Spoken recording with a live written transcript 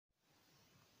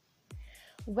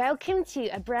Welcome to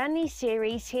a brand new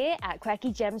series here at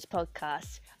Quirky Gems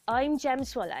Podcast. I'm Gem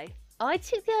Swallow. I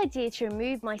took the idea to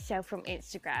remove myself from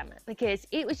Instagram because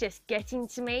it was just getting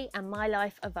to me and my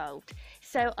life evolved.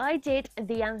 So I did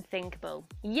the unthinkable.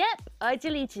 Yep, I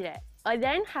deleted it. I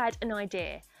then had an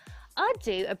idea. I'd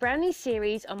do a brand new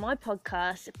series on my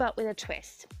podcast, but with a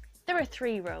twist. There are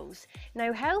 3 rules.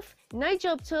 No health, no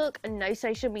job talk, and no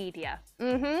social media.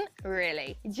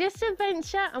 Really. Just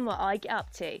adventure and what I get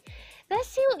up to. Let's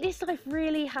see what this life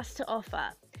really has to offer.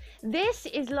 This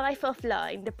is Life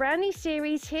Offline, the brand new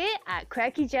series here at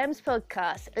Quirky Gems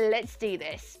Podcast. Let's do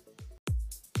this.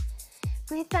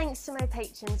 With thanks to my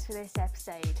patrons for this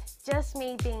episode. Just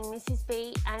me being Mrs.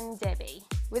 B and Debbie.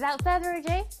 Without further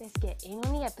ado, let's get in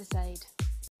on the episode.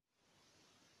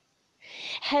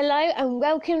 Hello and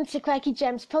welcome to Quirky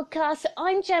Gems Podcast.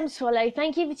 I'm Gem Swallow.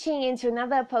 Thank you for tuning in to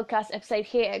another podcast episode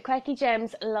here at Quirky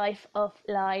Gems Life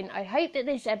Offline. I hope that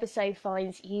this episode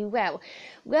finds you well.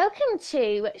 Welcome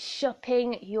to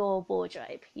shopping your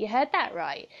wardrobe. You heard that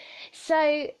right.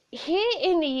 So here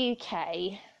in the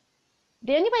UK,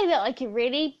 the only way that I can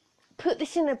really put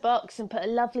this in a box and put a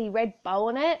lovely red bow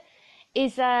on it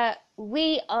is that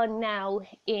we are now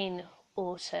in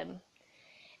autumn.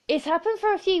 It's happened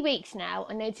for a few weeks now.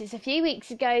 I noticed a few weeks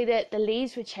ago that the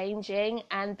leaves were changing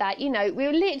and that, we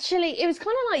were literally, it was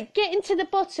kind of like getting to the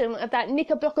bottom of that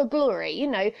Knickerbocker glory,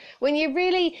 when you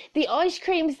really, the ice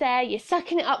cream's there, you're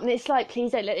sucking it up and it's like,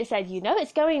 please don't let this end.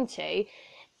 It's going to.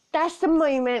 That's the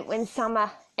moment when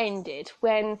summer ended,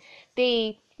 when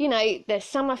the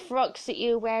summer frocks that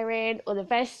you were wearing or the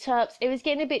vest tops, it was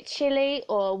getting a bit chilly,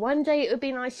 or one day it would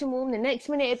be nice and warm, the next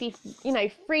minute it'd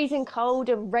be, freezing cold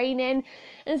and raining.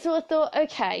 And so I thought,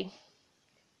 okay,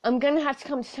 I'm going to have to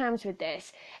come to terms with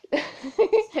this.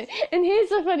 And here's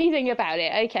the funny thing about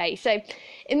it. Okay, so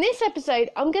in this episode,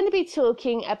 I'm going to be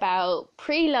talking about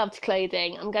pre-loved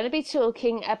clothing. I'm going to be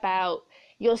talking about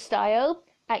your style,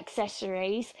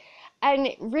 accessories, and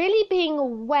really being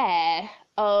aware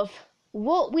of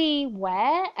what we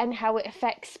wear and how it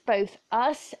affects both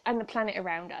us and the planet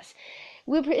around us.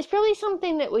 It's probably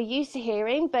something that we're used to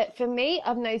hearing, but for me,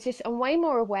 I've noticed I'm way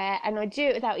more aware and I do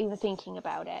it without even thinking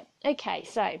about it. Okay,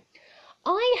 so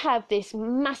I have this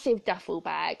massive duffel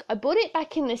bag. I bought it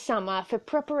back in the summer for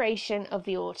preparation of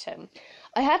the autumn.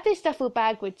 I have this duffel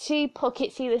bag with 2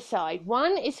 pockets either side.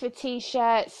 One is for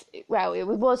t-shirts. Well, it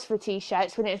was for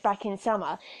t-shirts when it was back in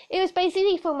summer. It was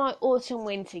basically for my autumn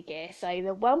winter gear. So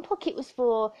the one pocket was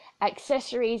for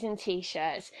accessories and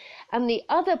t-shirts. And the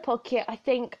other pocket, I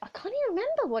can't even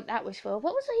remember what that was for.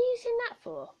 What was I using that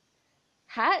for?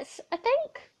 Hats, I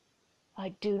think?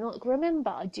 I do not remember.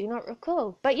 I do not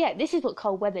recall. But yeah, this is what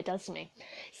cold weather does to me.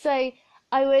 So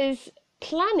I was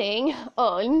planning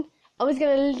on, I was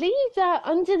going to leave that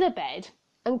under the bed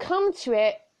and come to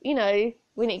it,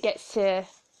 when it gets to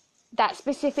that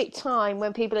specific time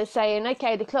when people are saying,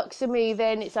 okay, the clocks are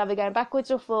moving, it's either going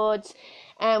backwards or forwards,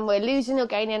 and we're losing or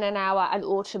gaining an hour, and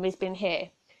autumn has been here.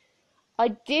 I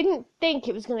didn't think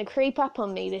it was going to creep up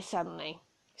on me this suddenly.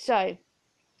 So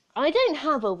I don't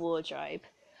have a wardrobe.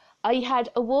 I had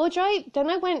a wardrobe, then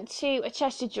I went to a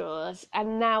chest of drawers,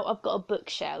 and now I've got a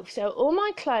bookshelf. So all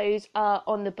my clothes are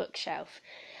on the bookshelf.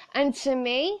 And to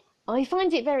me, I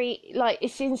find it very,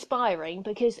 it's inspiring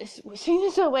because as soon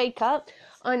as I wake up,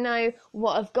 I know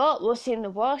what I've got, what's in the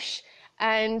wash,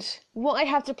 and what I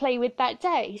have to play with that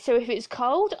day. So if it's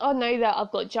cold, I know that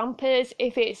I've got jumpers.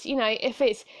 If it's, if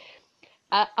it's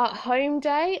at home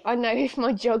day, I know if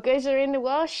my joggers are in the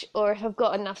wash or if I've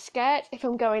got enough skirts. If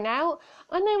I'm going out,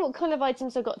 I know what kind of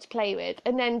items I've got to play with.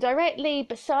 And then directly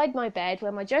beside my bed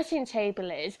where my dressing table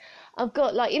is, I've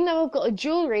got even though I've got a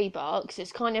jewellery box,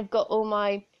 it's kind of got all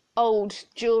my old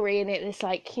jewellery in it. It's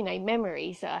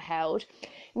memories that I held.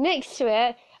 Next to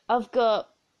it, I've got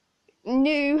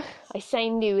new, I say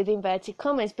new with inverted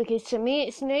commas because to me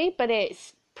it's new, but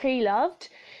it's pre-loved.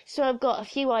 So I've got a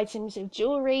few items of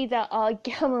jewellery that I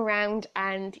come around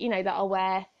and, that I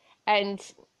wear and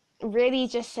really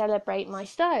just celebrate my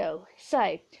style.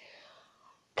 So,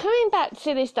 coming back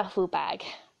to this duffel bag.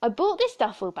 I bought this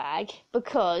duffel bag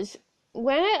because I'm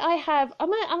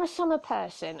a summer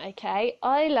person, okay?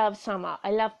 I love summer.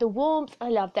 I love the warmth. I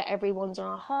love that everyone's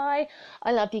on a high.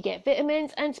 I love you get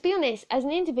vitamins. And to be honest, as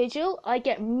an individual, I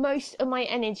get most of my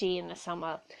energy in the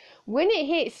summer. When it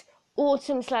hits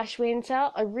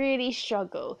autumn/winter, I really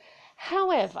struggle.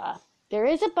 However, there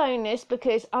is a bonus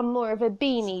because I'm more of a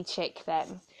beanie chick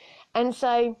then. And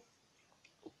so,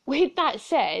 with that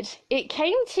said, it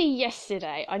came to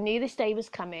yesterday. I knew this day was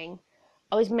coming.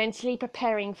 I was mentally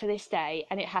preparing for this day,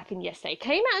 and it happened yesterday. It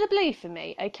came out of the blue for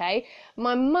me, okay?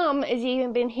 My mum has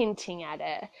even been hinting at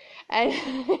it.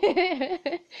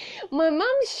 And my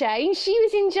mum's Shane, she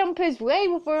was in jumpers way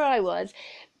before I was.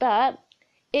 But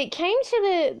it came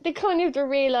to the kind of the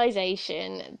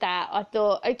realisation that I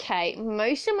thought, okay,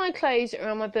 most of my clothes are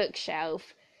on my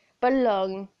bookshelf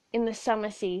belong in the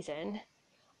summer season.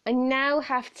 I now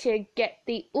have to get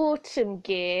the autumn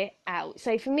gear out.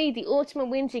 So for me, the autumn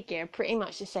and winter gear are pretty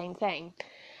much the same thing.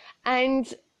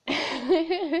 And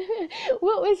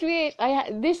what was weird, I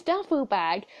had this duffel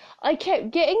bag. I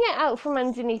kept getting it out from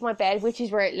underneath my bed, which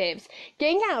is where it lives.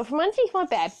 Getting it out from underneath my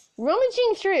bed,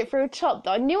 rummaging through it for a top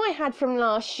that I knew I had from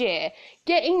last year,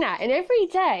 getting that. And every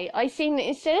day I seemed that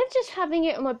instead of just having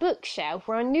it on my bookshelf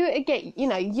where I knew it would get,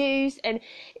 used and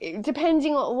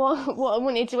depending on what I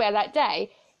wanted to wear that day,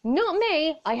 not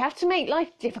me, I have to make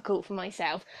life difficult for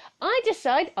myself. I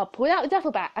decide I'll pull out the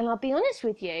duffel bag, and I'll be honest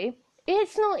with you,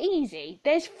 it's not easy.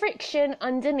 There's friction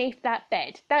underneath that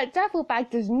bed. That duffel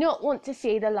bag does not want to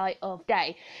see the light of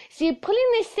day. So you're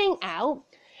pulling this thing out,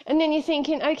 and then you're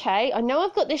thinking, okay, I know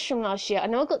I've got this from last year. I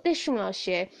know I've got this from last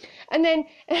year. And then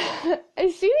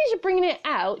as soon as you're bringing it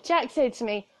out, Jack said to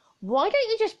me, why don't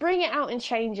you just bring it out and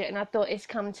change it? And I thought, it's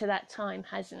come to that time,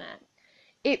 hasn't it?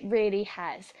 It really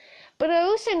has. But I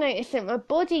also noticed that my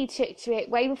body took to it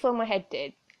way before my head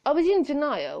did. I was in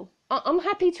denial. I'm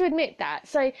happy to admit that.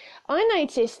 So I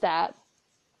noticed that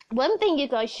one thing you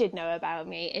guys should know about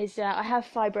me is that I have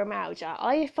fibromyalgia.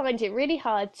 I find it really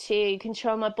hard to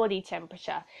control my body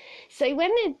temperature. So when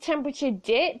the temperature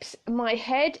dips, my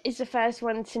head is the first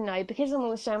one to know because I'm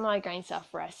also a migraine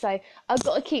sufferer. So I've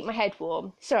got to keep my head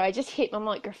warm. Sorry, I just hit my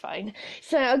microphone.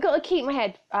 So I've got to keep my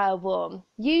head warm.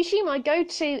 Usually my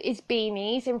go-to is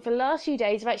beanies, and for the last few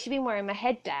days I've actually been wearing my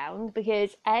head down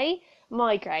because A,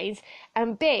 migraines,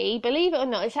 and B, believe it or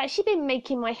not, it's actually been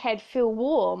making my head feel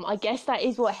warm. I guess that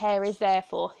is what hair is there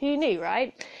for. Who knew,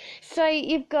 right? So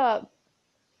you've got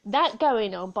that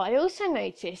going on, but I also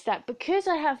noticed that because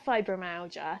I have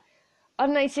fibromyalgia, I've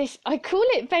noticed I call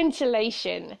it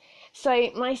ventilation.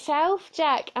 So myself,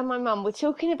 Jack, and my mum were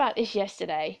talking about this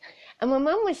yesterday, and my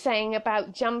mum was saying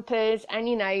about jumpers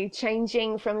and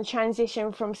changing from the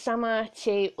transition from summer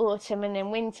to autumn and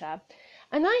then winter,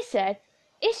 and I said,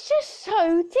 it's just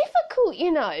so difficult,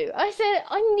 I said,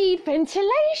 I need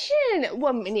ventilation.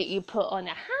 One minute you put on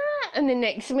a hat and the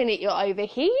next minute you're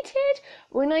overheated.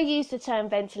 When I used the term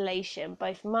ventilation,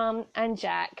 both Mum and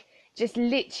Jack just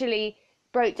literally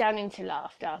broke down into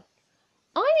laughter.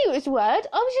 I knew it was a word.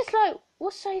 I was just like,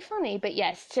 what's so funny? But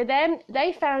yes, to them,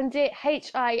 they found it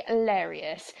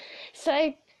hilarious.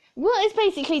 So what is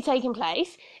basically taking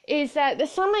place is that the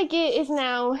summer gear is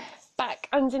now back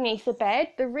underneath the bed.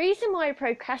 The reason why I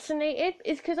procrastinated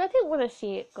is because I didn't want to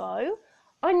see it go.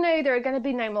 I know there are going to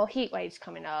be no more heat waves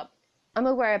coming up. I'm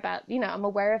aware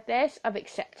of this. I've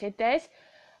accepted this.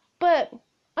 But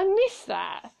I miss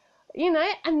that,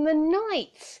 and the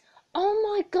nights.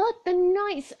 Oh my God, the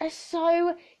nights are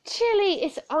so chilly.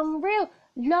 It's unreal.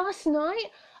 Last night,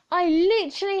 I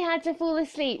literally had to fall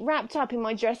asleep wrapped up in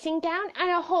my dressing gown and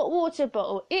a hot water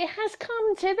bottle. It has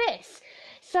come to this.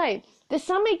 So the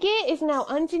summer gear is now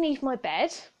underneath my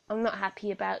bed. I'm not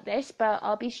happy about this, but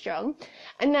I'll be strong.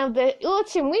 And now the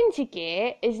autumn winter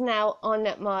gear is now on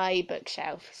my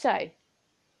bookshelf. So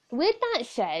with that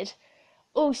said,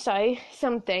 also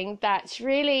something that's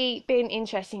really been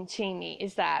interesting to me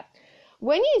is that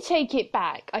when you take it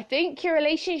back, I think your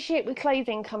relationship with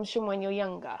clothing comes from when you're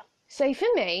younger. So for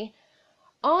me,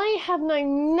 I have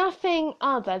known nothing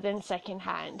other than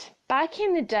secondhand. Back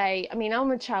in the day,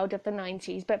 I'm a child of the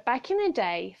 90s, but back in the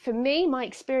day, for me, my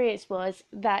experience was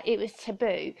that it was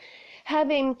taboo.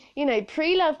 Having,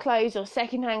 pre-loved clothes or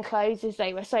secondhand clothes, as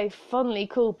they were so fondly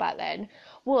called back then,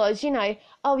 was,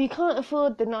 oh, you can't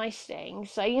afford the nice things.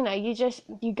 So, you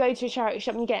go to a charity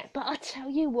shop and you get it. But I'll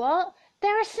tell you what,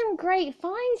 there are some great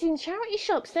finds in charity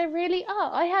shops. There really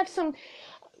are. I have some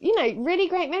really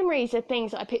great memories of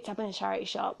things that I picked up in a charity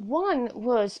shop. One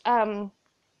was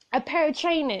a pair of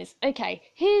trainers. Okay,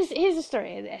 here's the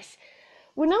story of this.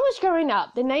 When I was growing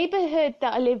up, the neighbourhood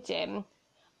that I lived in,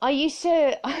 I was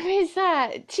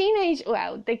that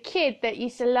the kid that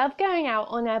used to love going out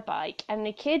on her bike, and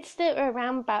the kids that were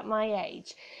around about my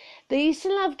age, they used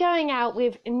to love going out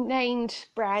with named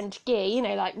brand gear,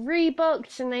 like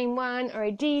Reebok to name one, or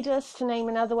Adidas to name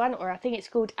another one, or I think it's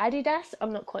called Adidas,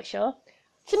 I'm not quite sure.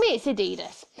 To me, it's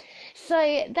Adidas. So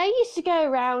they used to go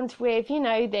around with,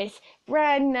 this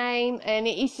brand name, and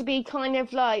it used to be kind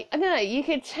of like, I don't know, you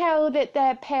could tell that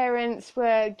their parents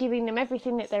were giving them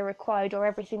everything that they required or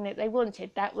everything that they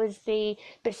wanted. That was the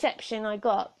perception I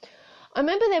got. I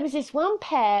remember there was this one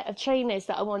pair of trainers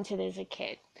that I wanted as a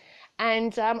kid.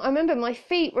 And I remember my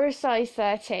feet were a size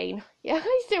 13. Yeah,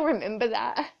 I still remember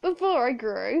that before I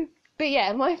grew. But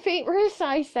yeah, my feet were a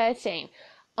size 13.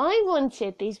 I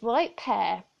wanted these white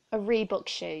pair of Reebok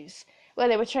shoes. Well,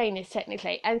 they were trainers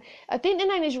technically. And I think they're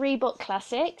known as Reebok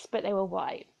Classics, but they were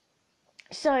white.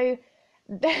 So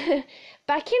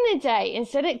back in the day,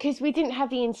 instead of, because we didn't have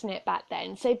the internet back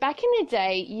then, so back in the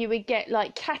day you would get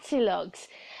like catalogues,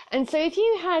 and so if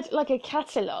you had like a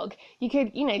catalogue, you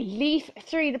could, you know, leaf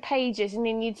through the pages, and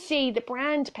then you'd see the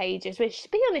brand pages, which, to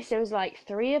be honest, there was like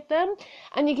 3 of them,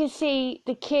 and you could see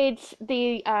the kids,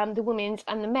 the women's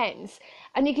and the men's,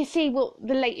 and you could see what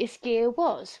the latest gear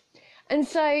was. And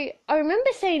so I remember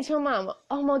saying to my mum,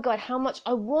 oh my God, how much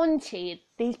I wanted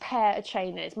these pair of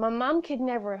trainers. My mum could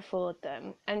never afford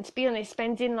them. And to be honest,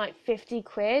 spending like 50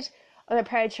 quid on a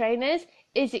pair of trainers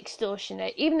is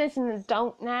extortionate. Even as an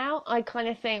adult now, I kind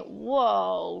of think,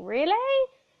 whoa, really?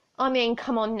 I mean,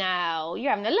 come on now,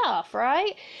 you're having a laugh,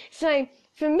 right? So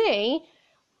for me,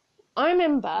 I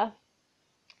remember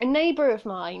a neighbour of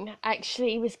mine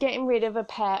actually was getting rid of a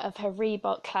pair of her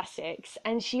Reebok Classics,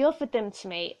 and she offered them to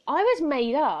me. I was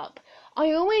made up.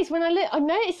 I always, when I look, I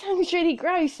know it sounds really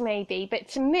gross maybe, but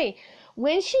to me,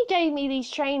 when she gave me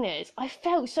these trainers, I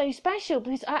felt so special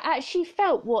because I actually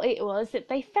felt what it was that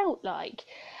they felt like.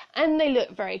 And they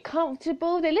look very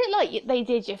comfortable. They look like they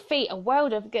did your feet a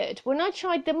world of good. When I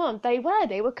tried them on, they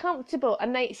were comfortable,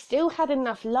 and they still had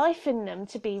enough life in them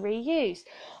to be reused.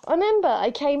 I remember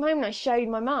I came home and I showed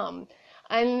my mum,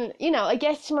 and, you know, I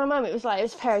guess to my mum it was like it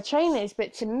was a pair of trainers,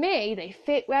 but to me they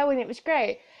fit well and it was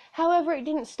great. However, it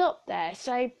didn't stop there.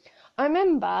 So I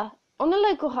remember on the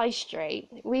local high street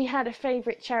we had a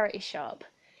favourite charity shop.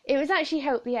 It was actually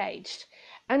Help the Aged,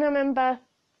 and I remember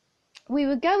we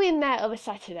would go in there of a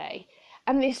Saturday,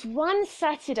 and this one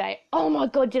Saturday, oh my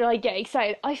God, did I get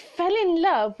excited. I fell in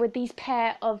love with these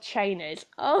pair of trainers.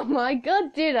 Oh my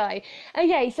God, did I?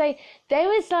 Okay, so there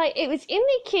was like, it was in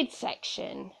the kids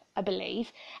section, I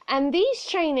believe, and these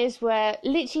trainers were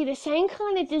literally the same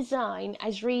kind of design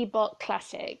as Reebok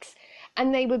Classics,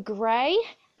 and they were grey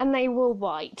and they were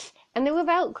white and they were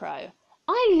Velcro.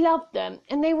 I loved them,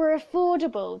 and they were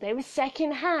affordable. They were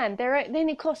second hand. They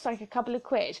only cost like a couple of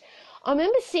quid. I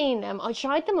remember seeing them. I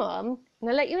tried them on, and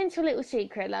I'll let you into a little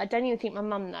secret that I don't even think my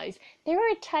mum knows. They were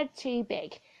a tad too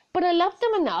big, but I loved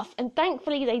them enough, and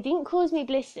thankfully they didn't cause me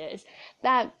blisters,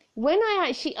 that when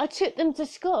I took them to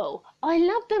school, I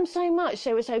loved them so much.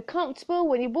 They were so comfortable.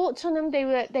 When you walked on them,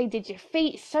 they did your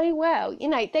feet so well. You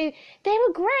know, they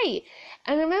were great.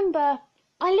 And I remember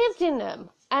I lived in them.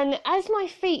 And as my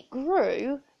feet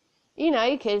grew, you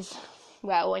know, because,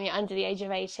 well, when you're under the age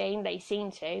of 18, they seem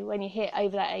to. When you hit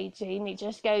over that 18, it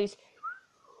just goes,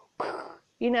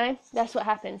 you know, that's what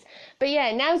happens. But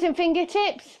yeah, nails and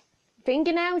fingertips,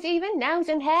 fingernails even, nails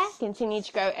and hair continue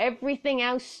to grow. Everything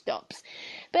else stops.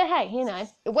 But hey, you know,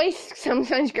 the waist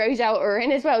sometimes grows out or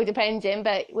in as well, depending,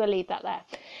 but we'll leave that there.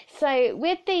 So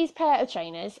with these pair of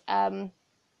trainers, I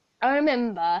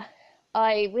remember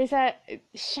I was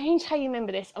strange how you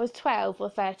remember this. I was 12 or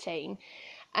 13,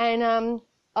 and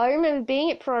I remember being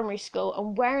at primary school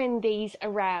and wearing these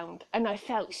around, and I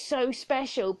felt so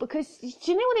special because,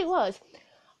 do you know what it was?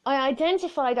 I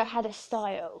identified I had a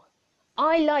style.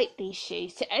 I liked these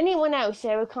shoes. To anyone else,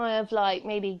 they were kind of like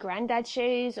maybe granddad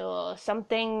shoes or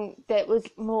something that was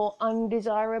more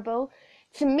undesirable.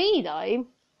 To me, though,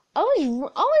 I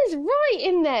was right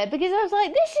in there because I was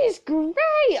like, this is great.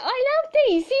 I love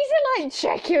these. These are like,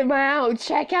 check them out.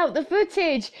 Check out the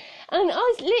footage. And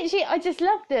I just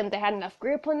loved them. They had enough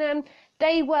grip on them.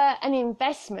 They were an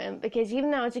investment because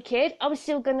even though I was a kid, I was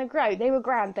still going to grow. They were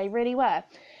grand. They really were.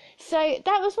 So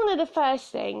that was one of the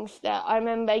first things that I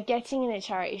remember getting in a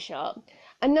charity shop.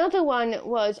 Another one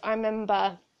was, I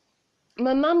remember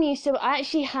my mum used to, I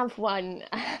actually have one.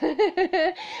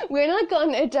 When I got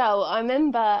an adult, I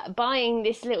remember buying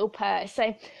this little purse.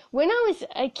 So when I was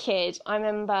a kid, I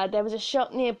remember there was a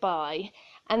shop nearby,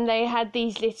 and they had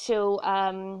these little,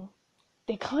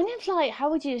 they're kind of like, how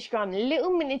would you describe them?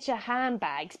 Little miniature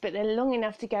handbags, but they're long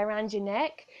enough to go around your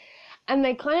neck. And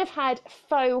they kind of had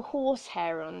faux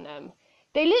horsehair on them.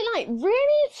 They looked like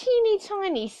really teeny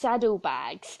tiny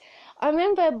saddlebags. I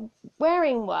remember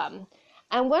wearing one.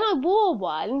 And when I wore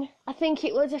one, I think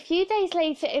it was a few days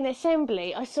later in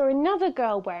assembly, I saw another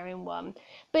girl wearing one.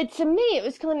 But to me, it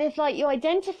was kind of like you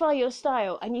identify your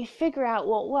style and you figure out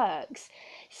what works.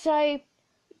 So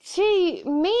to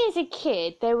me as a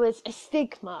kid, there was a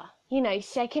stigma. You know,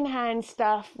 second-hand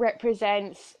stuff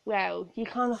represents, well, you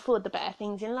can't afford the better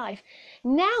things in life.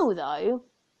 Now, though,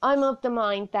 I'm of the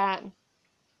mind that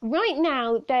right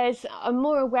now I'm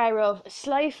more aware of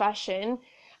slow fashion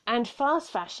and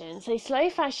fast fashion. So slow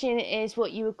fashion is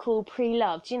what you would call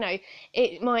pre-loved.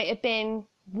 It might have been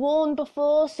worn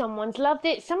before, someone's loved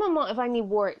it, someone might have only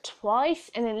wore it twice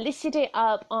and then listed it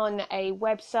up on a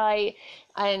website,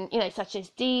 and such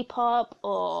as Depop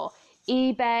or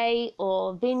eBay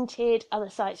or Vinted. Other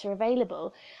sites are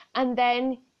available, and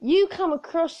then you come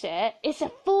across it, it's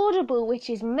affordable, which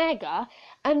is mega,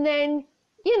 and then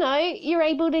you're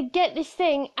able to get this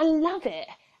thing and love it.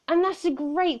 And that's the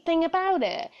great thing about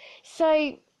it.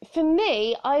 So for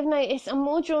me, I've noticed I'm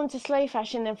more drawn to slow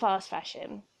fashion than fast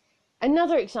fashion.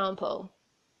 Another example,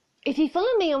 if you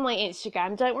follow me on my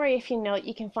Instagram, don't worry if you're not,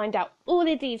 you can find out all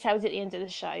the details at the end of the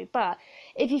show. But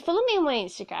if you follow me on my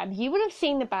Instagram, you would have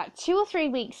seen about 2 or 3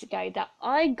 weeks ago that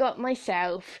I got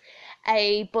myself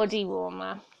a body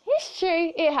warmer. It's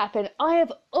true, it happened. I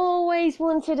have always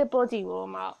wanted a body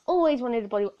warmer.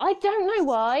 I don't know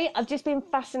why, I've just been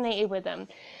fascinated with them.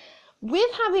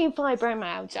 With having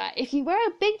fibromyalgia, if you wear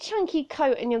a big chunky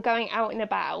coat and you're going out and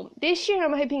about, this year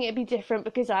I'm hoping it'll be different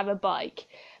because I have a bike.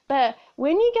 But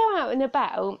when you go out and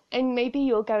about and maybe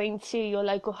you're going to your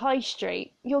local high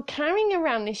street, you're carrying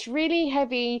around this really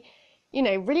heavy,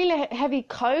 heavy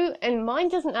coat, and mine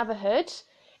doesn't have a hood.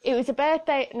 It was was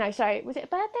it a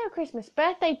birthday or Christmas?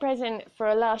 Birthday present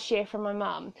for last year from my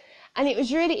mum. And it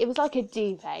was like a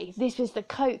duvet. This was the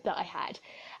coat that I had.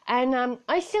 And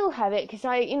I still have it because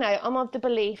I'm of the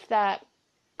belief that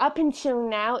up until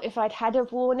now, if I'd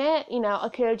have worn it, I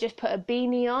could have just put a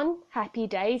beanie on. Happy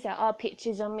days. There are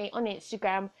pictures on me on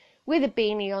Instagram with a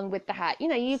beanie on with the hat.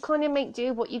 You kind of make do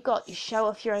with what you got. You show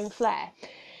off your own flair.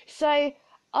 So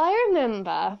I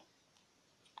remember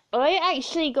I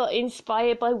actually got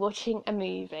inspired by watching a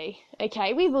movie.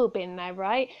 Okay, we've all been there,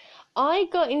 right? I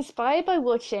got inspired by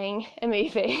watching a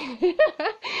movie.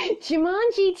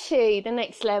 Jumanji 2, The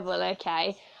Next Level,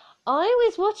 okay? I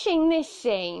was watching this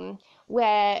scene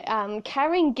where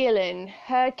Karen Gillan,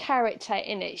 her character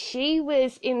in it, she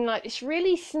was in like this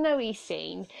really snowy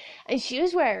scene and she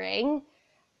was wearing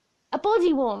a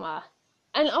body warmer.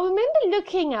 And I remember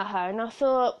looking at her and I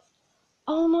thought,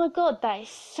 oh my God, that is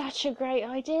such a great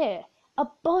idea. A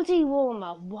body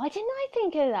warmer. Why didn't I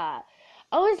think of that?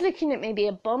 I was looking at maybe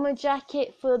a bomber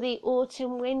jacket for the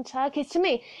autumn, winter. Because to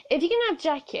me, if you're going to have a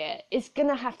jacket, it's going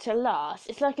to have to last.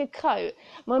 It's like a coat.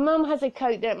 My mum has a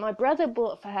coat that my brother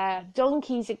bought for her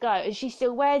donkeys ago, and she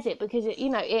still wears it because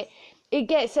it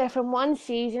gets her from one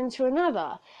season to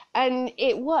another. And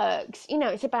it works.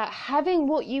 It's about having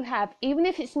what you have, even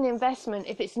if it's an investment,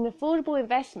 if it's an affordable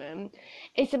investment,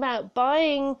 it's about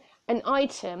buying an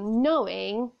item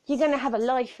knowing you're going to have a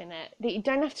life in it, that you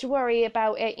don't have to worry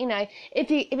about it.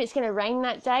 If it's going to rain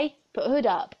that day, put a hood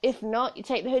up. If not, you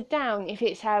take the hood down. If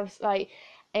it has like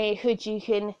a hood you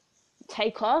can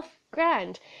take off,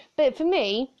 grand. But for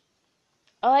me,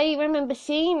 I remember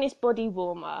seeing this body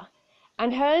warmer,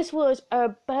 and hers was a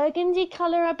burgundy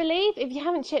colour, I believe. If you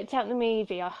haven't checked out the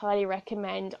movie, I highly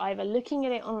recommend either looking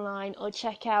at it online or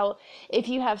check out, if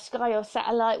you have Sky or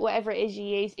Satellite, whatever it is you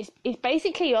use. It's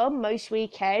basically on most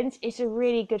weekends. It's a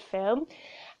really good film.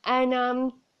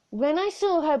 And when I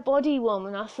saw her body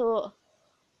warmer, I thought,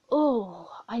 oh,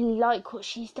 I like what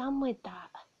she's done with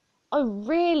that. I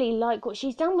really like what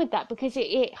she's done with that because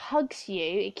it hugs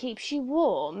you, it keeps you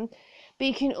warm. But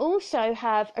you can also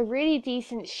have a really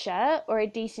decent shirt or a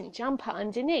decent jumper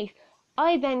underneath.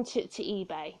 I then took to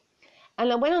eBay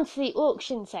and I went onto the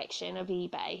auction section of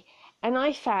eBay and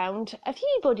I found a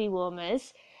few body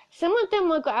warmers. Some of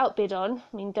them I got outbid on.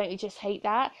 I mean, don't you just hate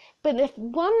that? But the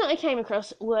one that I came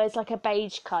across was like a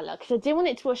beige colour because I didn't want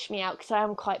it to wash me out because I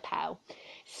am quite pale.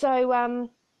 So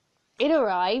it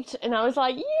arrived and I was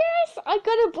like, yes, I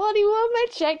got a body warmer,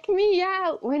 check me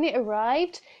out. When it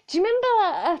arrived, do you remember,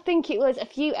 I think it was a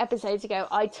few episodes ago,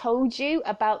 I told you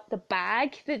about the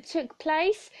bag that took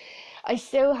place? I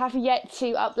still have yet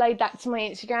to upload that to my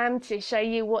Instagram to show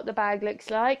you what the bag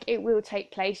looks like. It will take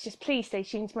place, just please stay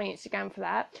tuned to my Instagram for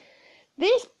that.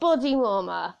 This body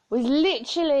warmer was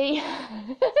literally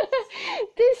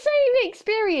the same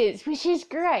experience, which is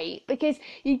great because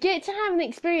you get to have an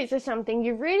experience of something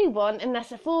you really want and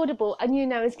that's affordable and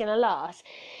it's going to last.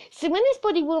 So when this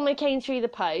body warmer came through the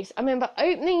post, I remember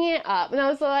opening it up and I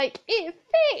was like, it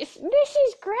fits, this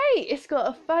is great. It's got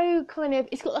a faux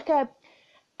it's got like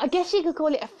I guess you could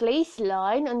call it a fleece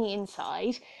line on the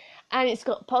inside. And it's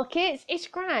got pockets. It's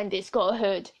grand. It's got a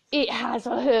hood. It has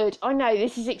a hood. I know,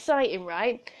 this is exciting,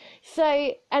 right?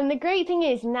 So, and the great thing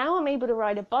is, now I'm able to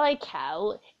ride a bike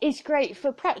out. It's great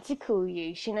for practical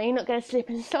use. You're not going to slip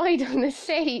and slide on the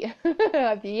seat.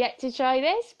 I've yet to try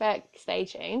this, but stay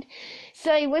tuned.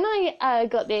 So when I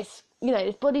got this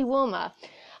this body warmer,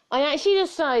 I actually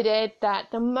decided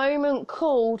that the moment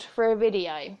called for a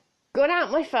video. Got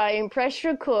out my phone, pressed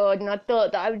record, and I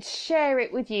thought that I would share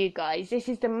it with you guys. This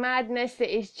is the madness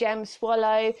that is Gem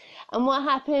Swallow, and what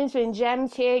happens when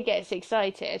Gem's here gets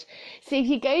excited. So if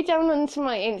you go down onto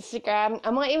my Instagram,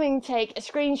 I might even take a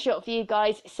screenshot for you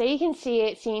guys so you can see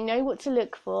it, so you know what to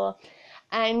look for.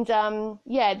 And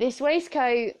yeah, this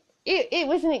waistcoat, it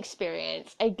was an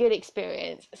experience, a good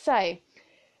experience. So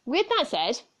with that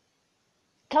said,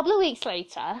 a couple of weeks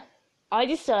later, I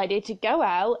decided to go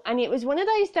out, and it was one of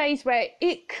those days where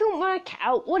it couldn't work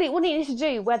out what it wanted to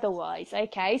do weather-wise,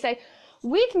 okay? So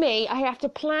with me, I have to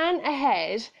plan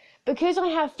ahead. Because I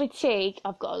have fatigue,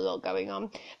 I've got a lot going on,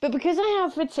 but because I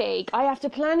have fatigue, I have to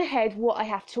plan ahead what I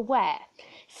have to wear.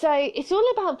 So it's all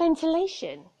about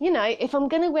ventilation. If I'm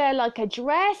going to wear like a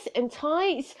dress and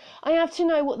tights, I have to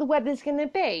know what the weather's going to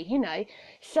be,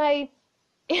 So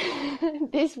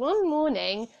this one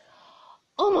morning,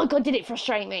 oh my God, did it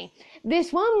frustrate me.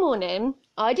 This one morning,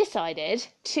 I decided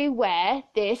to wear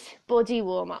this body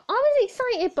warmer. I was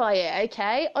excited by it,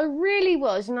 okay? I really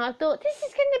was. And I thought, this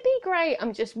is going to be great.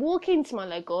 I'm just walking to my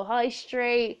local high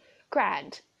street.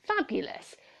 Grand.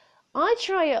 Fabulous. I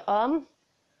try it on.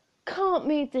 Can't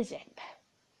move the zip.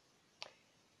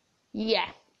 Yeah,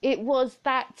 it was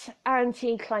that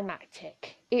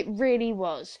anticlimactic. It really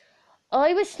was.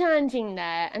 I was standing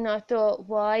there and I thought,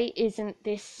 why isn't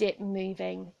this zip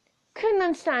moving? Couldn't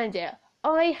understand it.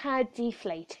 I had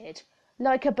deflated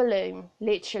like a balloon,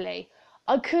 literally.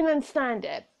 I couldn't understand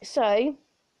it. So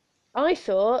I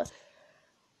thought,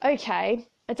 okay,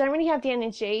 I don't really have the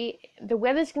energy. The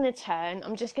weather's going to turn.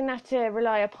 I'm just going to have to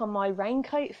rely upon my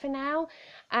raincoat for now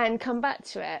and come back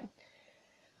to it.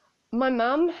 My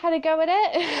mum had a go at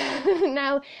it.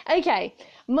 Now, okay,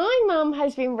 my mum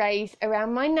has been raised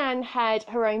around, my nan had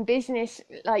her own business.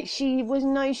 Like, she was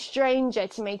no stranger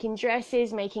to making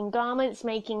dresses, making garments,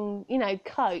 making,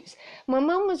 coats. My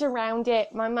mum was around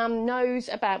it. My mum knows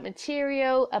about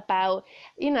material, about,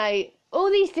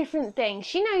 all these different things.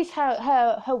 She knows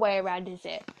how her way around is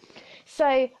it.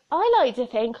 So I like to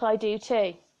think I do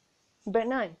too. But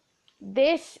no,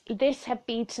 this had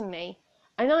beaten me,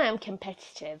 and I am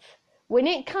competitive. When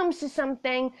it comes to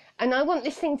something and I want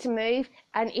this thing to move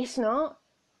and it's not,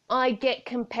 I get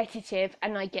competitive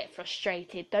and I get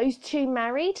frustrated. Those two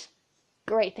married,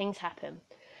 great things happen.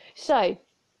 So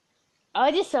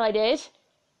I decided,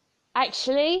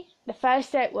 actually, the first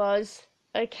step was,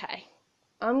 okay,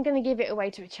 I'm going to give it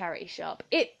away to a charity shop.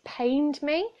 It pained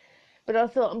me, but I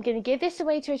thought, I'm going to give this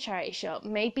away to a charity shop.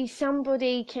 Maybe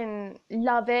somebody can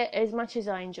love it as much as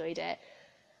I enjoyed it.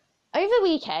 Over the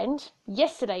weekend,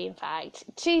 yesterday in fact,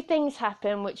 two things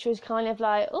happened which was kind of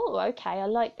like, oh, okay, I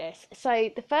like this. So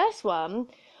the first one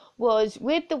was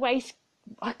with the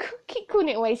I keep calling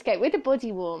it a waistcoat, with the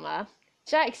body warmer.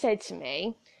 Jack said to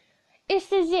me, it's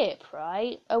the zip,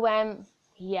 right? I went,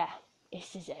 yeah,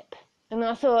 it's the zip. And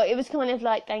I thought, it was kind of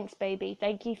like, thanks, baby.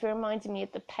 Thank you for reminding me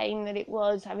of the pain that it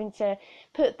was having to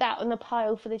put that on the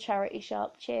pile for the charity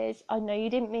shop. Cheers. I know you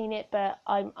didn't mean it, but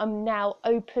I'm now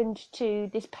opened to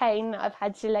this pain that I've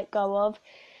had to let go of.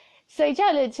 So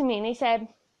Jack looked at me and he said,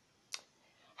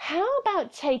 how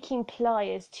about taking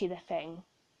pliers to the thing?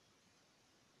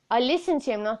 I listened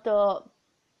to him and I thought,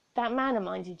 that man of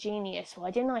mine's a genius. Why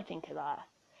didn't I think of that?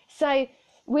 So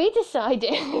we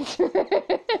decided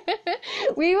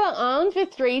we were armed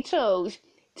with 3 tools,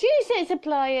 2 sets of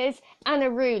pliers and a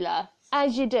ruler,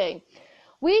 as you do.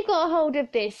 We got a hold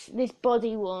of this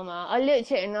body warmer. I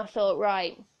looked at it and I thought,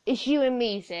 right, it's you and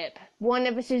me, Zip. One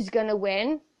of us is going to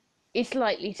win. It's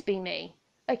likely to be me.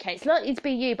 Okay, it's likely to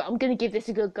be you, but I'm going to give this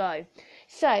a good go.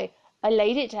 So I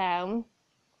laid it down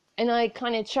and I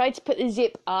kind of tried to put the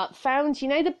zip up, found,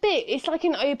 the bit, it's like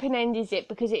an open-ended zip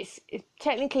because it's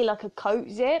technically like a coat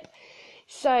zip.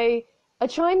 So I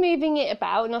tried moving it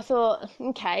about and I thought,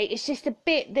 okay, it's just a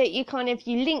bit that you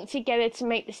link together to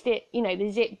make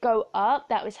the zip go up.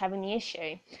 That was having the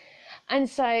issue. And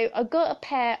so I got a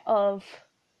pair of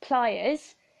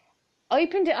pliers,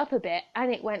 opened it up a bit,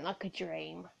 and it went like a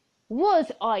dream.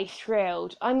 Was I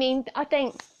thrilled? I mean, I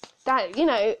think that,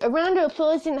 a round of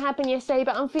applause didn't happen yesterday,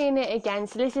 but I'm feeling it again,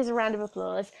 so this is a round of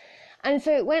applause. And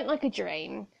so it went like a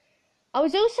dream. I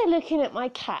was also looking at my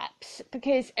caps,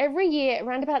 because every year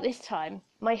around about this time,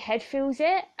 my head feels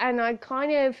it, and I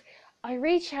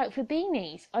reach out for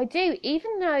beanies. I do,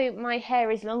 even though my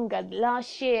hair is longer.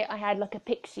 Last year I had like a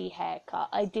pixie haircut.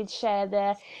 I did share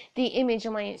the image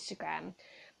on my Instagram.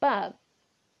 But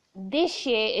this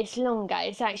year it's longer.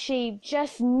 It's actually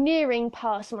just nearing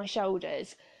past my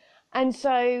shoulders. And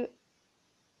so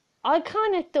I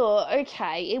kind of thought,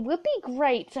 okay, it would be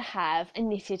great to have a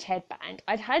knitted headband.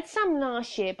 I'd had some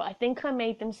last year, but I think I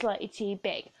made them slightly too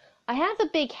big. I have a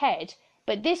big head,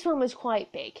 but this one was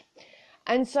quite big.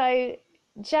 And so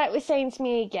Jack was saying to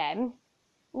me again,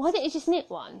 why don't you just knit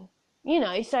one?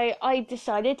 So I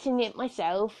decided to knit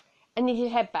myself a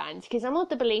knitted headband, because I'm of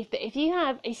the belief that if you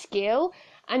have a skill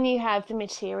and you have the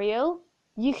material,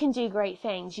 you can do great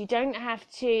things. You don't have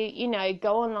to,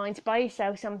 go online to buy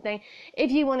yourself something.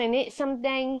 If you want to knit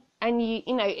something and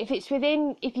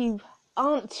if you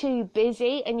aren't too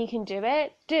busy and you can do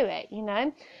it.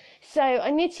 So I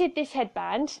knitted this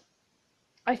headband.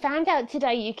 I found out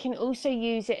today you can also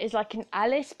use it as like an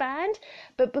Alice band,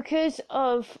 but because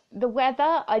of the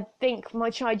weather, I think my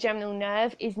trigeminal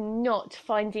nerve is not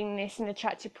finding this an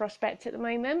attractive prospect at the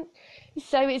moment.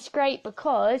 So it's great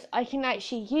because I can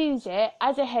actually use it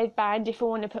as a headband if I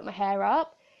want to put my hair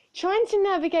up. Trying to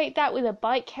navigate that with a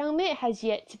bike helmet has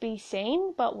yet to be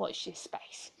seen, but watch this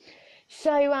space.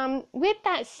 So with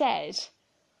that said,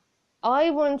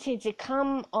 I wanted to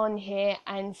come on here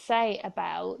and say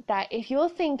about that if you're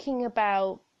thinking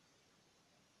about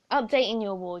updating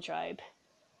your wardrobe,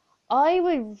 I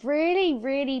would really,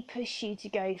 really push you to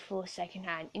go for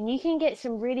secondhand, and you can get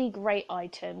some really great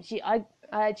items.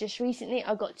 Just recently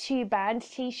I got 2 band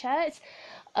t-shirts,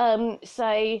 so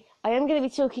I am going to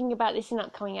be talking about this in an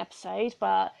upcoming episode,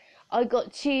 but I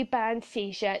got 2 band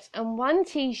t-shirts, and one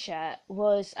t-shirt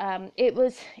was it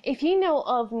was, if you know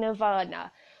of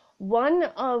Nirvana,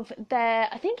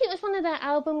 I think it was one of their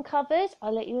album covers.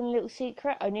 I'll let you in a little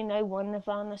secret. I only know one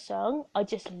Nirvana song. I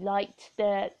just liked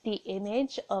the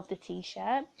image of the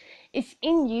t-shirt. It's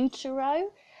in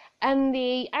utero, and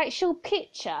the actual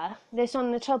picture that's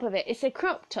on the top of it, it's a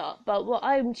crop top, but what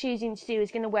I'm choosing to do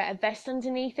is going to wear a vest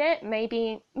underneath it,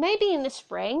 maybe in the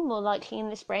spring, more likely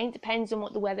in the spring, depends on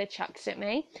what the weather chucks at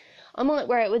me. I might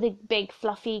wear it with a big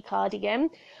fluffy cardigan.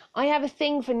 I have a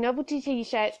thing for novelty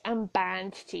t-shirts and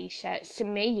band t-shirts. To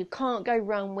me, you can't go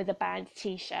wrong with a band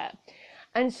t-shirt.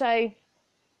 And so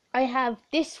I have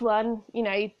this one,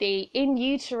 the in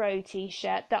utero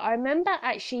t-shirt that I remember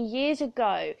actually years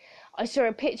ago. I saw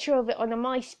a picture of it on a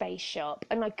MySpace shop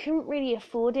and I couldn't really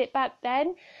afford it back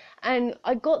then. And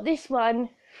I got this one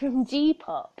from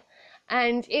Depop.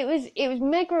 And it was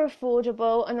mega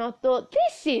affordable, and I thought,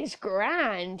 this is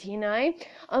grand.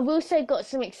 I've also got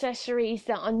some accessories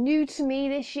that are new to me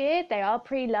this year. They are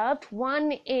pre-loved.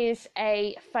 One is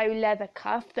a faux leather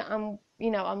cuff that I'm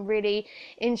really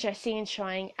interested in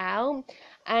trying out.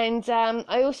 And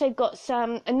I also got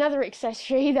another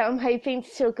accessory that I'm hoping to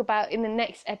talk about in the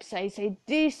next episode. So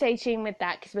do stay tuned with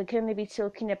that, because we're going to be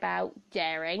talking about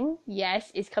daring.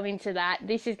 Yes, it's coming to that.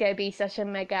 This is going to be such a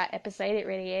mega episode. It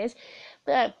really is.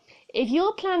 But if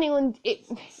you're planning on it,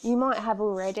 you might have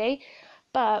already,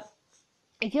 but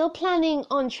if you're planning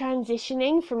on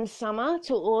transitioning from summer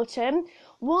to autumn,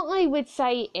 what I would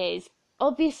say is,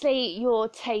 obviously your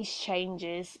taste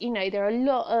changes. There are a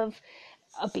lot of,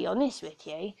 I'll be honest with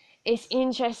you, it's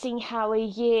interesting how a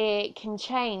year can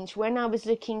change. When I was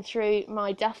looking through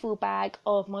my duffel bag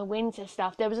of my winter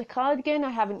stuff, there was a cardigan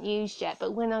I haven't used yet,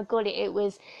 but when I got it, it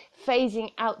was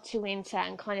phasing out to winter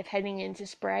and kind of heading into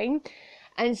spring.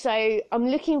 And so I'm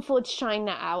looking forward to trying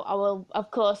that out. I will, of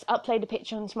course, upload a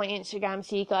picture onto my Instagram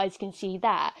so you guys can see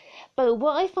that. But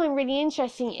what I find really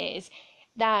interesting is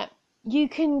that you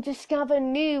can discover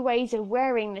new ways of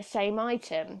wearing the same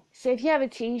item. So if you have a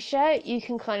t-shirt, you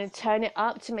can kind of turn it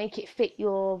up to make it fit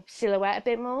your silhouette a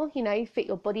bit more, fit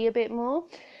your body a bit more.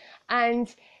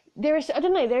 And there are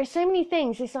so many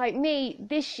things. It's like me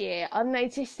this year, I've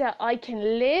noticed that I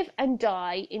can live and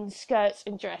die in skirts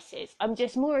and dresses. I'm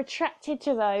just more attracted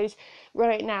to those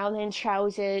right now than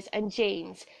trousers and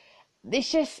jeans.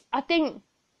 I think,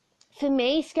 for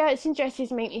me, skirts and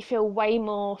dresses make me feel way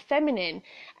more feminine.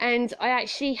 And I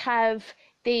actually have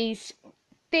these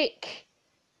thick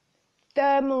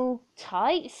thermal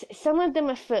tights. Some of them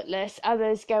are footless,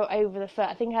 others go over the foot.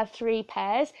 I think I have 3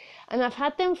 pairs, and I've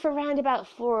had them for around about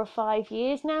 4 or 5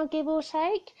 years now, give or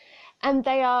take. And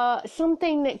they are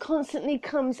something that constantly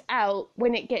comes out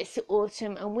when it gets to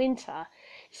autumn and winter.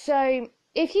 So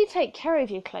if you take care of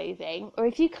your clothing, or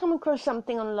if you come across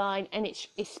something online and it's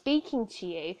speaking to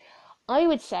you, I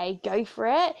would say go for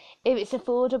it if it's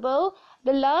affordable.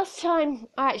 The last time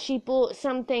I actually bought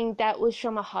something that was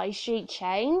from a high street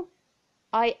chain,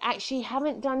 I actually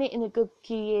haven't done it in a good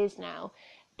few years now,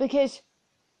 because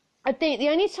I think the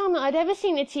only time that I'd ever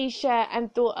seen a t-shirt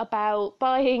and thought about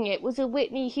buying it was a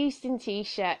Whitney Houston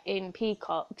t-shirt in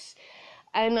Peacocks.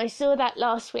 And I saw that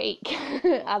last week.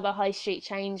 Other high street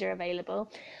chains are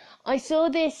available. I saw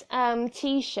this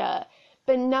t-shirt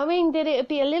but knowing that it would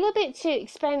be a little bit too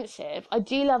expensive, I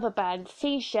do love a band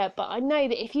t-shirt, but I know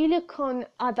that if you look on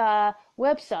other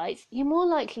websites, you're more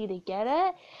likely to get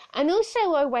it. And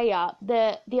also I weigh up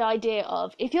the idea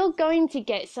of, if you're going to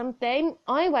get something,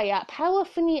 I weigh up how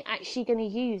often you're actually going to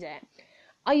use it.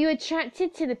 Are you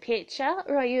attracted to the picture,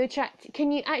 or are you attracted,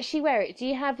 can you actually wear it? Do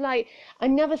you have like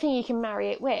another thing you can marry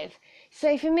it with?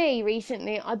 So for me,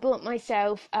 recently I bought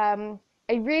myself a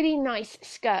really nice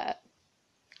skirt,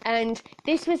 and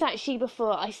this was actually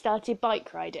before I started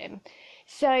bike riding.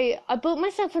 So I bought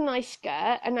myself a nice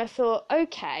skirt, and I thought,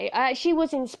 okay, I actually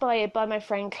was inspired by my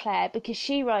friend Claire, because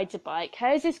she rides a bike.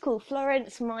 Hers is called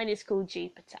Florence, mine is called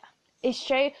Jupiter. It's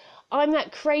true, I'm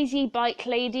that crazy bike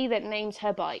lady that names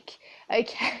her bike.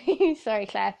 Okay, sorry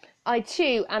Claire, I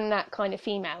too am that kind of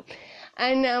female.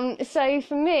 And so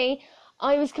for me,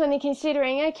 I was kind of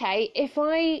considering, okay, if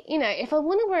I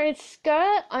want to wear a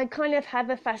skirt, I kind of have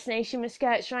a fascination with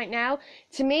skirts right now.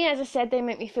 To me, as I said, they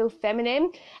make me feel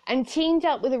feminine, and teamed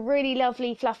up with a really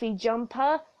lovely fluffy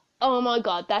jumper, oh my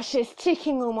God, that's just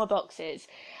ticking all my boxes.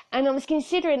 And I was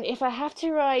considering, if I have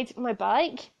to ride my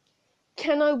bike,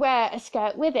 can I wear a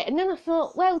skirt with it? And then I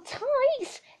thought, well,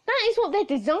 tights, that is what they're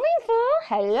designed for.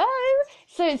 Hello.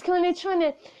 So it's kind of trying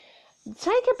to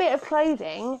take a bit of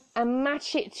clothing and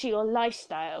match it to your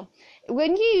lifestyle.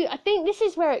 I think this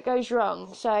is where it goes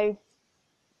wrong. So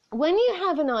when you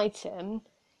have an item,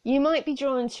 you might be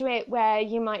drawn to it where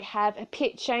you might have a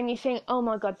picture and you think, oh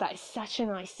my God, that is such a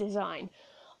nice design.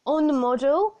 On the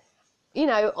model,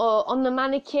 or on the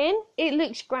mannequin, it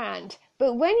looks grand.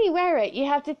 But when you wear it, you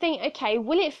have to think, okay,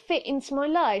 will it fit into my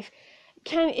life?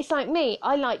 It's like me,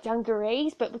 I like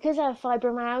dungarees, but because I have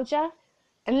fibromyalgia,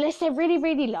 unless they're really,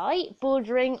 really light,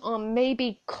 bordering on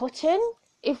maybe cotton,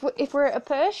 if we're at a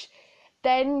push,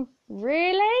 then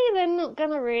really, they're not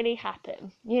going to really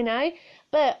happen,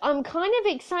 But I'm kind of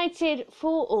excited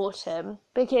for autumn,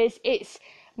 because it's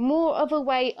more of a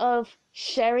way of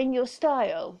sharing your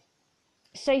style.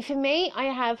 So for me, I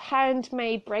have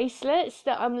handmade bracelets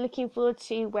that I'm looking forward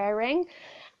to wearing.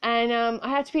 And I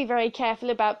have to be very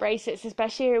careful about bracelets,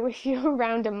 especially if you're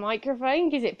around a microphone,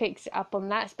 because it picks up on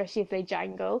that, especially if they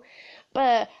jangle.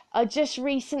 But I just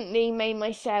recently made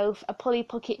myself a Polly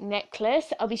Pocket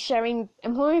necklace. I'll be sharing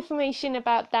more information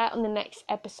about that on the next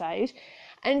episode.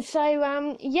 And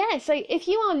so, so if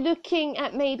you are looking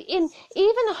at maybe in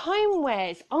even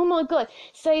homewares, oh my God.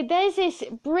 So there's this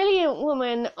brilliant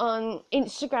woman on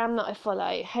Instagram that I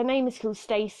follow. Her name is called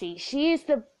Stacey. She is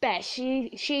the best.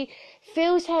 She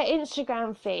fills her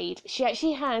Instagram feed. She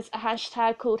actually has a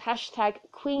hashtag called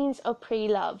 #Queens of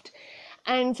Pre-Loved.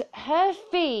 And her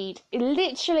feed,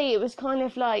 it was kind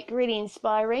of like really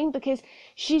inspiring, because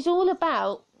she's all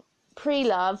about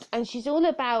pre-loved, and she's all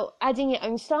about adding your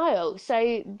own style.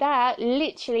 So that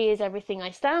literally is everything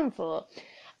I stand for.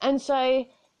 And so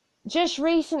just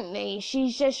recently,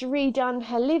 she's just redone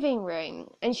her living room,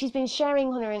 and she's been sharing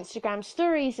on her Instagram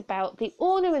stories about the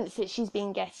ornaments that she's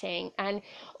been getting and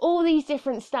all these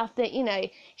different stuff that,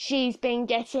 she's been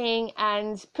getting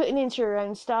and putting into her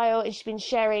own style, and she's been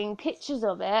sharing pictures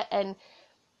of it. And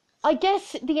I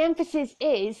guess the emphasis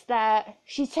is that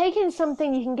she's taken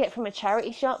something you can get from a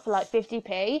charity shop for like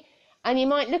 50p, and you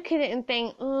might look at it and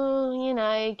think,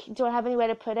 do I have anywhere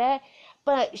to put it?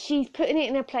 But she's putting it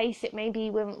in a place that maybe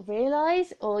you wouldn't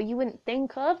realise or you wouldn't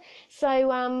think of.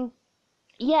 So,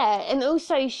 and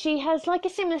also she has like a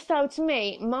similar style to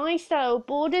me. My style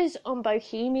borders on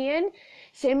bohemian,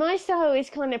 so my style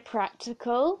is kind of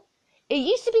practical. It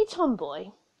used to be tomboy,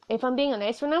 if I'm being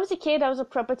honest. When I was a kid, I was a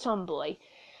proper tomboy.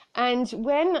 And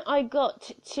when I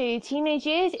got to teenage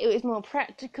years, it was more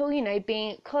practical,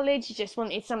 being at college, just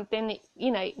wanted something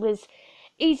that, was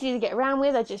easy to get around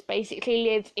with. I just basically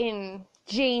lived in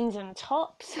jeans and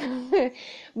tops.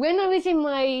 When I was in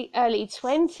my early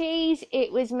 20s,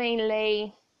 it was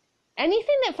mainly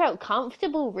anything that felt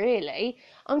comfortable, really.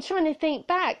 I'm trying to think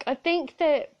back. I think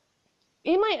that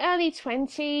in my early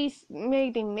 20s,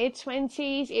 maybe mid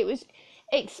 20s, it was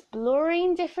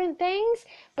exploring different things.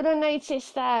 But I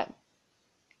noticed that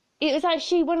it was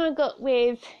actually when I got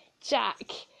with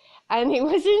Jack, and it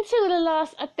wasn't until the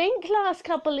last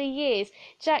couple of years,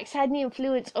 Jack's had an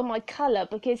influence on my colour,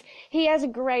 because he has a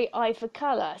great eye for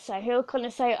colour. So he'll kind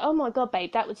of say, oh my God,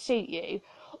 babe, that would suit you.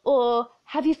 Or,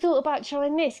 have you thought about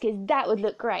trying this? Because that would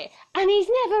look great. And he's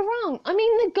never wrong. I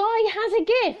mean, the guy has a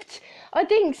gift. I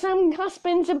think some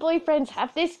husbands and boyfriends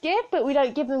have this gift, but we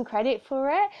don't give them credit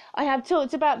for it. I have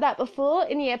talked about that before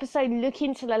in the episode Look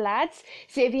Into the Lads.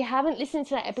 So if you haven't listened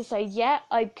to that episode yet,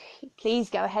 please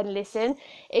go ahead and listen.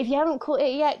 If you haven't caught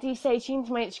it yet, do stay tuned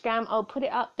to my Instagram. I'll put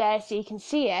it up there so you can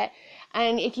see it.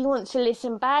 And if you want to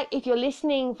listen back, if you're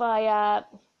listening via,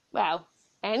 well,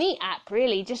 any app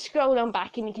really, just scroll on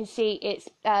back and you can see it's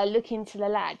Look Into the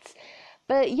Lads.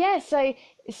 But yeah, so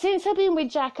since I've been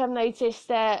with Jack, I've noticed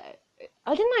that,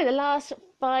 I don't know, the last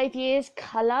 5 years,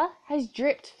 colour has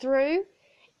dripped through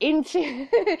into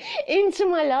into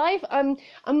my life. I'm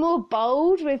more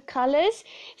bold with colours.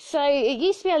 So it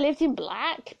used to be I lived in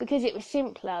black because it was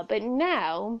simpler, but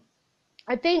now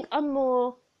I think I'm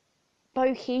more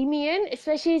bohemian,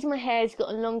 especially as my hair's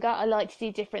gotten longer. I like to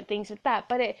do different things with that,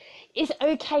 but it's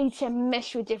okay to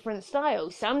mesh with different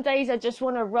styles. Some days I just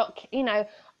want to rock,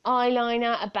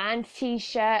 eyeliner, a band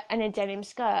t-shirt and a denim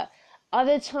skirt.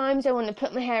 Other times I want to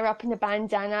put my hair up in a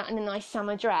bandana and a nice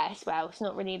summer dress. Well, it's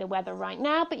not really the weather right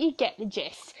now, but you get the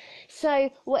gist. So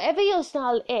whatever your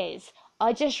style is,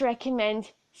 I just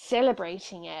recommend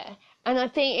celebrating it. And I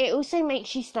think it also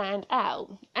makes you stand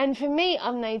out. And for me,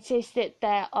 I've noticed that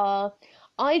there are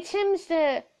items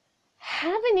that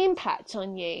have an impact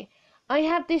on you. I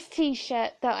have this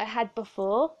t-shirt that I had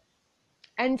before,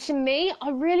 and to me, I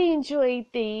really enjoyed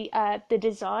the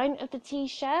design of the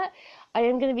t-shirt. I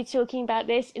am going to be talking about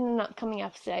this in an upcoming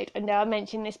episode. I know I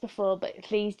mentioned this before, but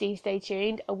please do stay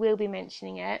tuned. I will be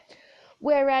mentioning it.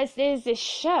 Whereas there's this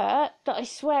shirt that I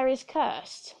swear is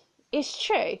cursed. It's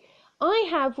true. I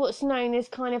have what's known as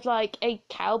kind of like a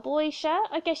cowboy shirt,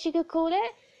 I guess you could call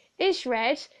it. It's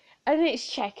red and it's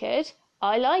checkered.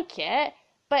 I like it,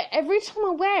 but every time I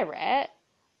wear it,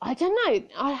 I don't know,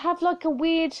 I have like a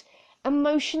weird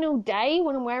emotional day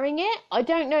when I'm wearing it. I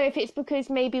don't know if it's because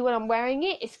maybe when I'm wearing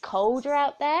it, it's colder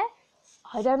out there.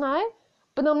 I don't know.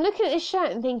 But I'm looking at this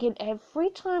shirt and thinking, every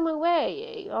time I wear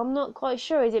you, I'm not quite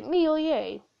sure, is it me or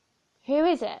you? Who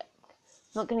is it?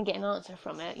 Not going to get an answer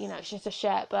from it, it's just a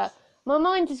shirt, but my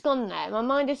mind has gone there. My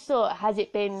mind has thought, has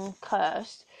it been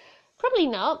cursed? Probably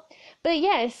not. But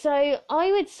yeah, so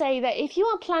I would say that if you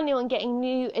are planning on getting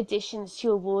new additions to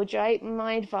your wardrobe,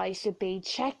 my advice would be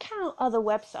check out other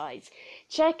websites.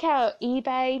 Check out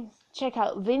eBay, check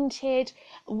out Vinted.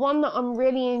 One that I'm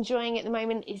really enjoying at the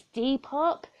moment is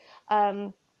Depop.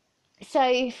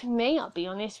 So for me, I'll be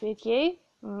honest with you,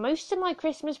 most of my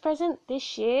Christmas present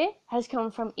this year has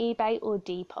come from eBay or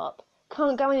Depop.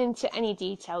 Can't go into any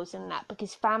details on that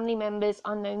because family members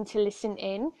are known to listen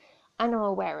in and are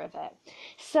aware of it.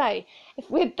 So,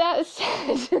 with that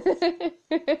said,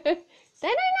 they don't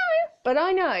know, but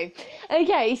I know.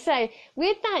 Okay, so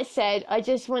with that said, I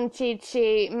just wanted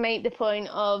to make the point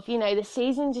of, the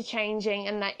seasons are changing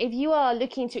and that if you are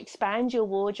looking to expand your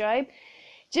wardrobe,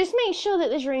 just make sure that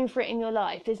there's room for it in your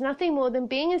life. There's nothing more than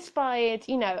being inspired,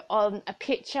 on a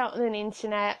picture on the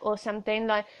internet or something.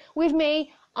 Like with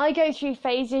me, I go through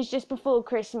phases just before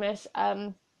Christmas.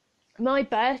 My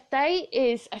birthday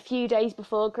is a few days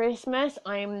before Christmas.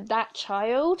 I am that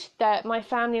child that my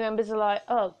family members are like,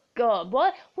 oh God,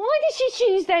 why did she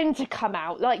choose then to come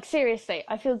out? Like seriously,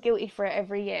 I feel guilty for it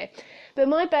every year. But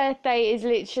my birthday is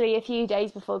literally a few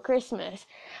days before Christmas.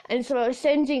 And so I was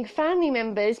sending family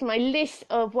members my list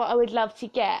of what I would love to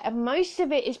get. And most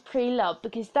of it is pre-loved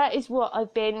because that is what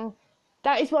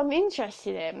I'm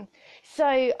interested in. So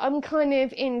I'm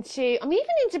even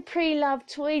into pre-loved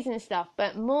toys and stuff,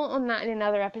 but more on that in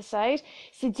another episode.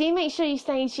 So do make sure you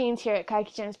stay tuned here at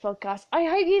Quirky Gems Podcast. I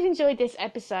hope you've enjoyed this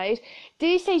episode.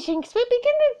 Do stay tuned because we're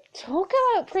beginning to talk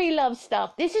about pre-loved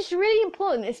stuff. This is really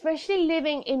important, especially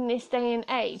living in this day and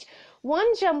age.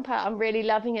 One jumper I'm really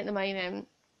loving at the moment,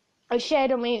 I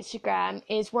shared on my Instagram,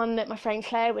 is one that my friend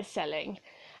Claire was selling.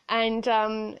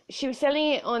 And she was selling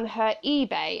it on her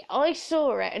eBay. I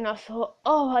saw it and I thought,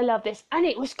 oh, I love this. And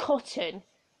it was cotton.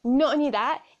 Not only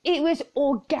that, it was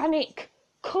organic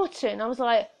cotton. I was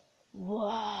like,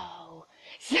 whoa.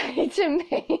 So to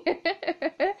me,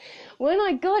 when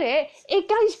I got it, it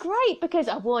goes great because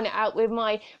I've worn it out with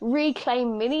my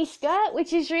Reclaim mini skirt,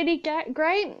 which is really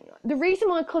great. The reason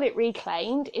why I call it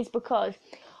Reclaimed is because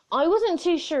I wasn't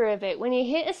too sure of it. When you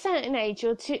hit a certain age,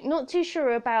 you're not too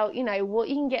sure about, what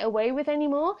you can get away with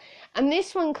anymore. And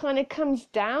this one kind of comes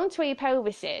down to where your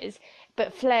pelvis is,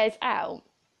 but flares out.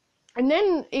 And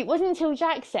then it wasn't until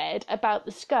Jack said about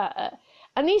the skirt,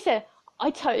 and he said, I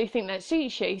totally think that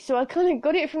suits you. So I kind of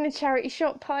got it from the charity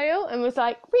shop pile and was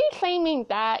like, reclaiming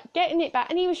that, getting it back.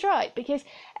 And he was right, because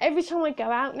every time I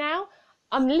go out now,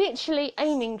 I'm literally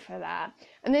aiming for that.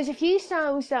 And there's a few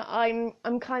styles that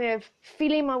I'm kind of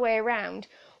feeling my way around.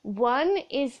 One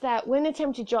is that when the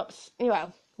temperature drops,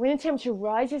 when the temperature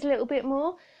rises a little bit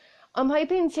more, I'm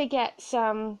hoping to get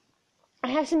I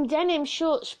have some denim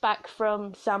shorts back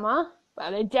from summer.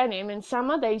 Well, they're denim and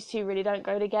summer, those two really don't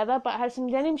go together, but I have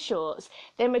some denim shorts.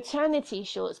 They're maternity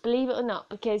shorts, believe it or not,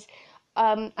 because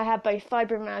I have both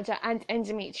fibromyalgia and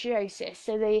endometriosis,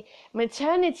 so the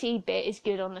maternity bit is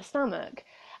good on the stomach.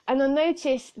 And I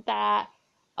noticed that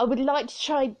I would like to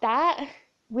try that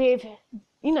with,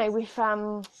 with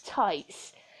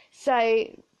tights. So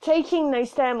taking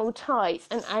those thermal tights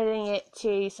and adding it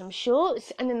to some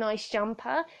shorts and a nice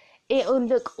jumper, it'll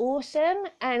look awesome.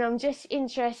 And I'm just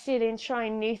interested in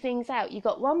trying new things out. You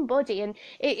got one body, and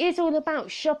it is all about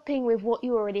shopping with what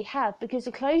you already have, because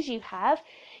the clothes you have,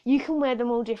 you can wear them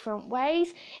all different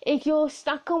ways. If you're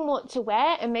stuck on what to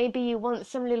wear and maybe you want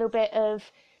some little bit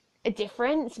of a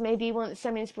difference, maybe you want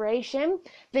some inspiration,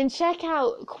 then check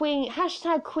out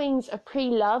 #Queens are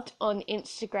Pre-Loved on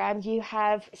Instagram. You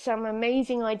have some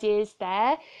amazing ideas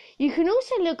there. You can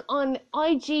also look on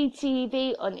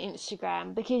IGTV on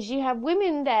Instagram, because you have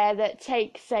women there that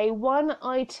take, say, one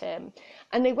item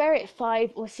and they wear it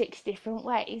 5 or 6 different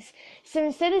ways. So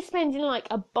instead of spending like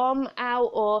a bomb out,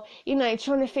 or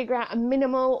trying to figure out a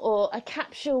minimal or a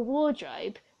capsule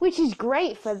wardrobe, which is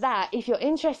great for that if you're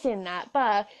interested in that,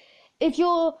 but if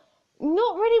you're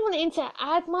not really wanting to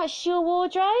add much to your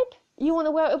wardrobe, you want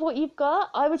to wear it with what you've got,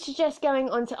 I would suggest going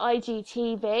onto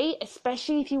IGTV,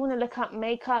 especially if you want to look up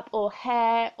makeup or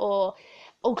hair or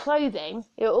clothing.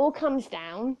 It all comes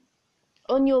down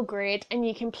on your grid, and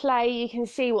you can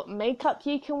see what makeup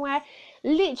you can wear.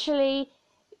 Literally,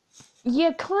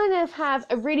 you kind of have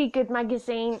a really good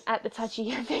magazine at the touch of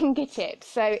your fingertips,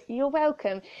 so you're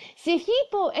welcome. So if you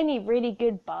bought any really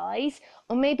good buys,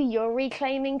 or maybe you're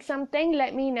reclaiming something,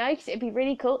 let me know, because it'd be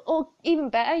really cool. Or even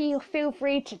better, you'll feel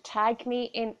free to tag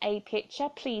me in a picture.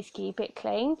 Please keep it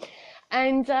clean.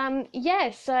 And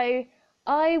so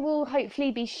I will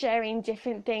hopefully be sharing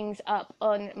different things up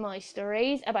on my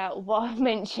stories about what I've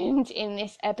mentioned in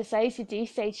this episode, so do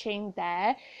stay tuned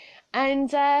there.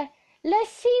 And let's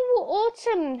see what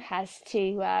autumn has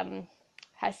to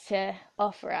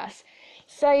offer us.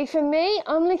 So for me,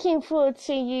 I'm looking forward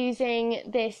to using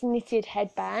this knitted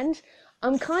headband.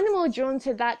 I'm kind of more drawn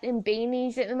to that than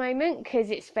beanies at the moment,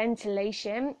 because it's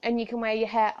ventilation and you can wear your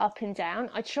hair up and down.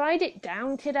 I tried it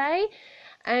down today,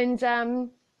 and I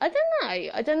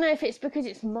don't know if it's because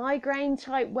it's migraine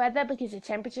type weather, because the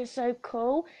temperature's so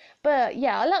cool. But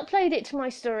yeah, I'll upload it to my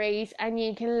stories and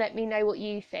you can let me know what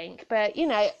you think. But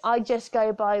I just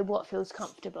go by what feels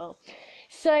comfortable.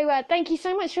 So thank you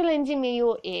so much for lending me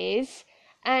your ears.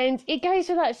 And it goes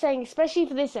without saying, especially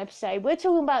for this episode, we're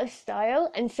talking about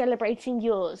style and celebrating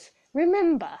yours.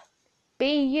 Remember,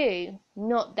 be you,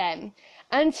 not them.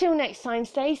 Until next time,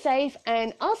 stay safe,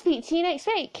 and I'll speak to you next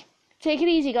week. Take it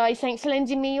easy, guys. Thanks for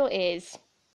lending me your ears.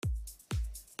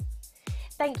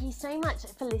 Thank you so much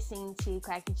for listening to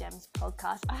Quirky Gems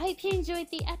podcast. I hope you enjoyed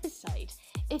the episode.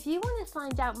 If you want to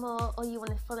find out more, or you want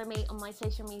to follow me on my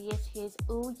social medias, here's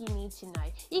all you need to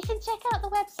know. You can check out the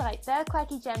website,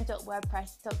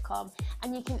 thequirkygem.wordpress.com,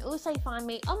 and you can also find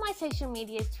me on my social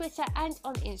medias, Twitter and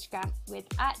on Instagram with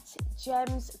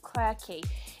 @GemsQuirky.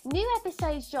 New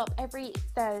episodes drop every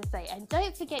Thursday, and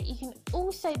don't forget you can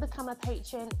also become a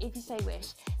patron if you so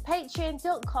wish.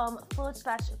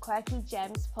 Patreon.com/Quirky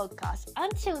Gems podcast.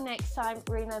 Until next time,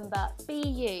 remember, be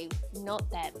you, not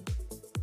them.